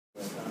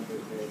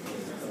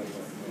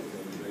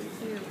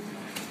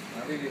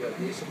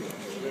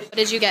What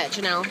did you get,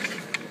 Janelle?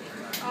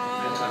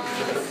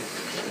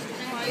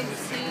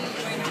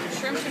 Spicy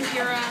shrimp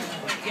tempura,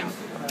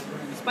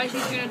 spicy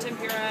tuna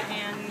tempura,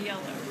 and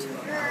yellow.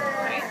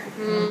 Right?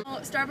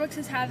 Well, Starbucks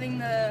is having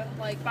the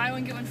buy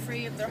one get one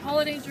free of their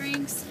holiday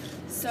drinks,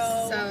 so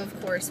of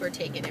course we're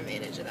taking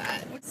advantage of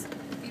that.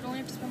 You'd only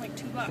have to spend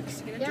 $2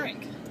 to get a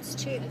drink. It's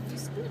cheap. You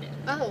split it.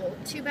 Oh,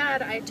 too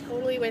bad. I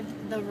totally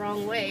went the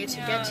wrong way to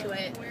get to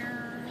it.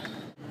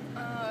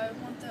 I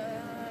want the.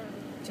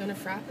 Do you want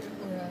a frap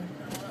or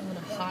a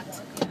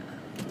hot?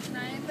 Can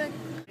I have the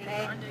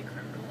grande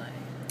creme brulee?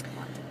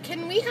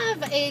 Can we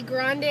have a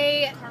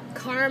grande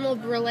caramel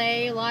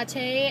brulee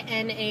latte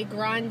and a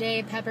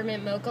grande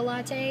peppermint mocha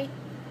latte?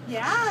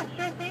 Yeah,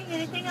 sure thing.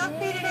 Anything else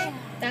for you today?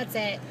 That's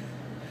it.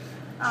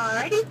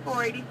 Alrighty,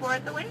 $4.84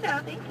 at the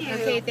window. Thank you.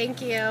 Okay,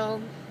 thank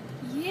you.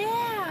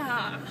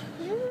 Yeah.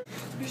 You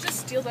should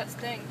just steal that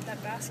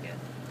basket,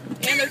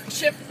 and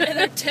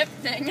their tip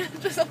thing.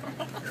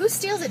 Who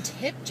steals a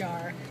tip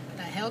jar?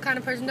 The hell kind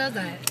of person does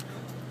that?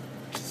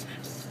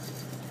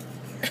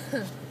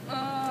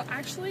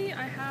 Actually,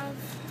 I have.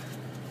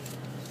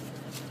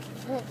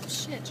 Oh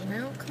shit,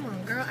 Janelle, come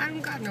on, girl. I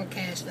don't got no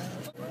cash though.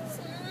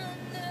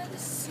 Under the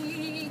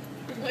sea.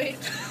 Wait.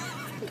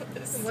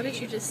 What did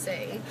you just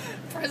say?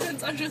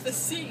 Presents under the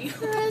sea.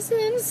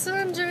 Presents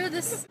under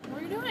the sea. What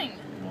are you doing?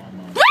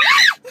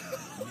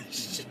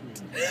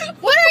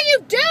 What are you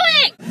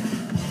doing?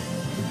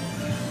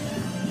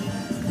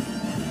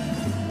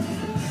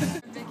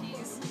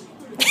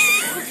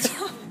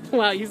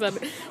 Wow, you said,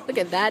 look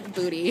at that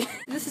booty.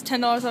 This is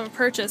 $10 off a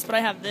purchase, but I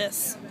have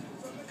this.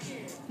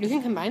 You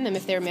can combine them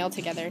if they're mailed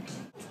together.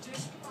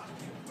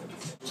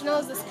 Janelle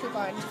has this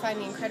coupon to find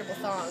the Incredible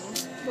Thong.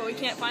 But we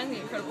can't find the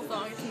Incredible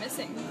Thong. It's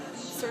missing.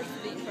 Search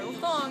for the Incredible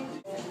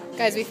Thong.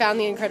 Guys, we found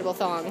the Incredible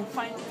Thong.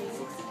 Finally.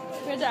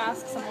 We had to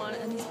ask someone,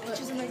 and these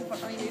pictures are making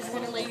fun of these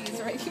little ladies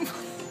are making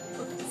fun.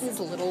 This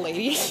little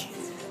lady.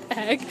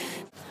 Egg.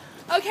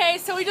 Okay,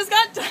 so we just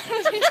got done.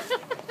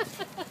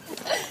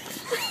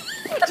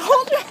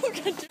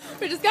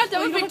 We just got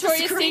done with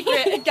Victoria's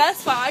Secret, and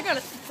guess what? I got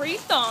a free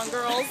thong,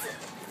 girls.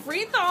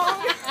 Free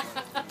thong.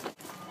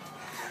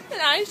 An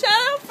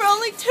eyeshadow for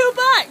only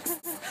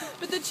 $2.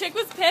 But the chick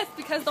was pissed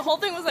because the whole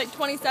thing was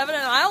 $27, and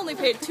I only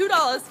paid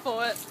 $2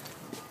 for it.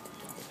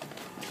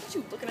 What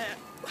you looking at?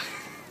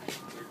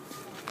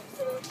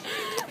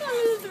 I'm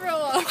gonna throw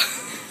up.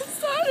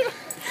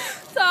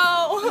 So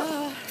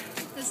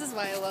this is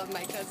why I love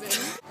my cousin.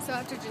 So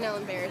after Janelle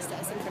embarrassed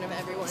us in front of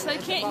everyone, I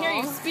can't hear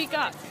you. Speak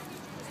up.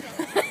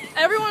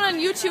 Everyone on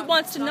YouTube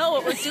wants to know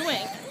what we're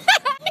doing.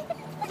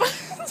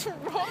 What's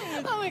wrong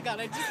with Oh my god,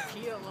 I just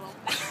peed a little.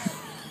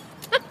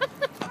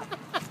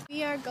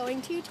 We are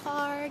going to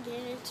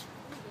Target.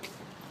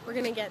 We're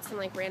gonna get some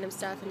random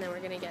stuff, and then we're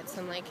gonna get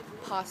some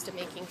pasta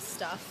making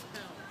stuff.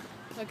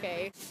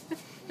 Okay.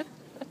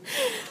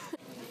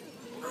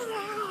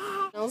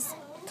 I was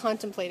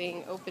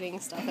contemplating opening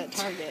stuff at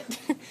Target.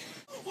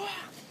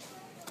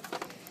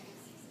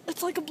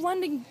 It's like a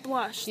blending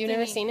blush. You've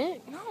never seen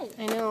it? No.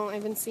 I know,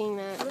 I've been seeing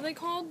that. What are they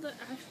called? The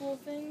actual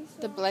things?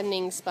 The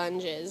blending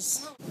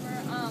sponges.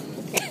 We're gonna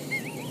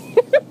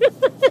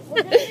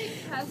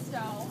make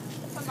pesto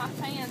for my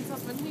fans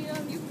up in here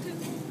on YouTube.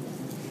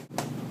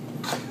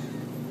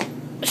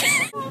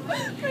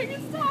 Make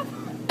it stop.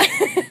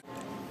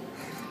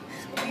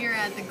 We are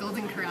at the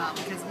Golden Corral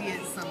because we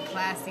had some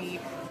classy.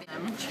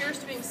 Cheers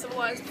to being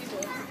civilized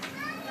people.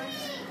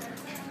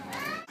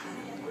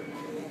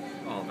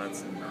 Oh,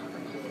 that's enough.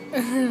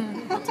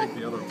 I'll take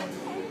the other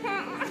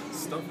one.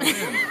 Stuff it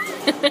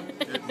in.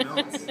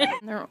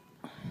 It melts.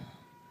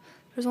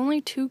 There's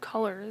only 2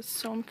 colors,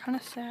 so I'm kind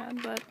of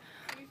sad, but...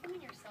 Are you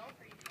filming yourself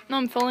or are you filming? No,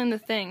 I'm filming the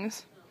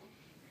things.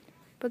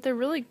 But they're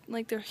really,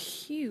 they're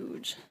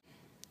huge.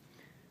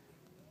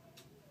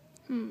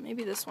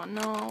 Maybe this one.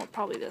 No,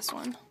 probably this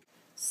one.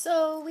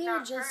 So we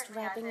are just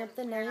wrapping up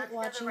the night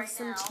watching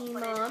some Teen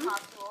Mom.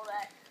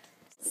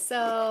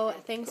 So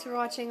thanks for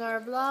watching our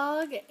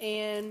vlog,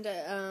 and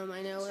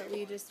I know that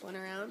we just went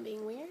around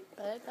being weird,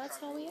 but that's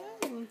how we are,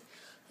 and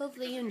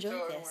hopefully you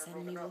enjoyed this, and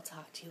we will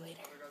talk to you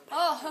later.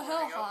 Oh,